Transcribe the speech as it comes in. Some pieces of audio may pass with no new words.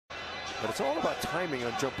But it's all about timing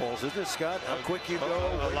on jump balls, isn't it, Scott? How quick you go,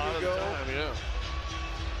 a lot you of go. the time, yeah.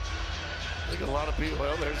 I think a lot of people.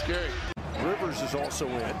 Well, there's Gary. Rivers is also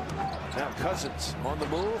in. Now Cousins on the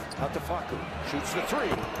move. Out to Facu. Shoots the three.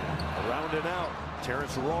 Around and out.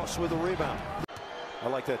 Terrence Ross with a rebound. I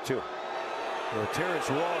like that too. Well, Terrence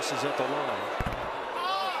Ross is at the line.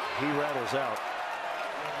 He rattles out.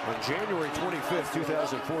 On January 25th,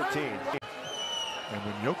 2014. And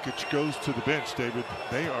when Jokic goes to the bench, David,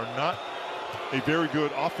 they are not a very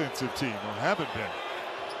good offensive team, or haven't been.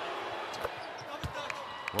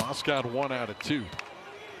 Ross got 1 out of 2.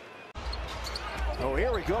 Oh,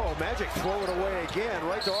 here we go. Magic throw it away again,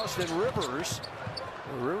 right to Austin Rivers.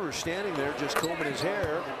 Rivers standing there just combing his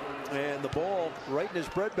hair, and the ball right in his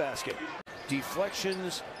breadbasket.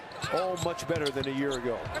 Deflections, all much better than a year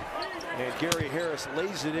ago. And Gary Harris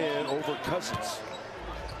lays it in over Cousins.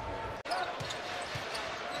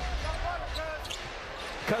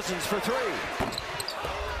 Cousins for three.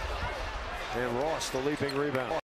 And Ross, the leaping rebound.